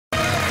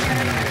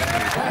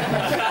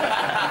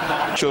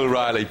Rachel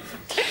Riley.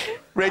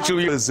 Rachel,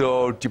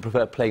 or do you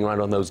prefer playing around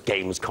on those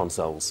games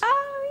consoles?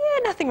 Yeah,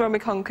 nothing wrong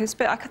with conkers,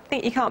 but I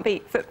think you can't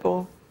beat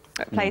football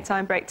at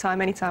playtime, break time,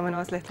 any time when I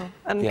was little.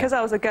 And because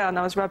I was a girl and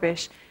I was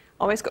rubbish,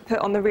 I always got put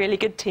on the really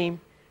good team.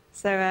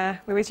 So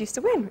we always used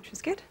to win, which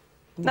was good.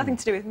 Nothing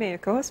to do with me,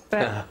 of course,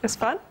 but it was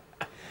fun.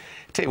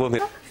 Tell you one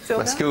thing,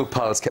 my school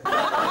pals kept...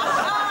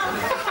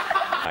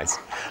 Nice.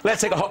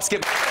 Let's take a hop,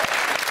 skip.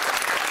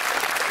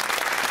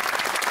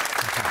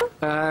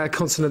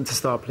 Consonant to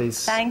start,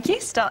 please. Thank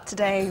you. Start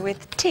today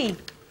with T.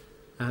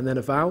 And then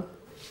a vowel.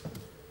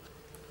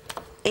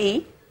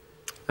 E.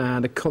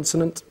 And a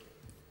consonant.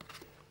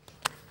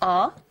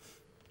 R.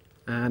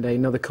 And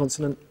another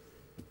consonant.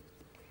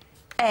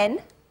 N.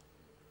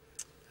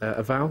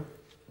 A vowel.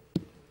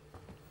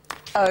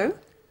 O.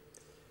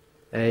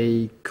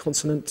 A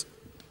consonant.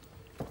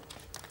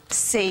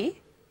 C.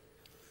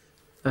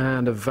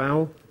 And a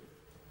vowel.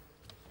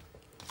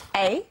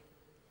 A.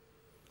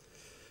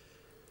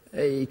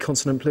 A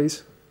consonant,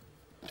 please.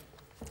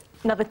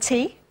 Another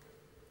T.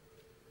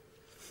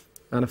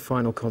 And a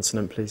final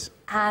consonant, please.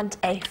 And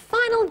a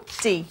final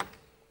D.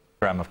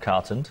 Of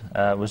cartoned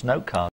was note card.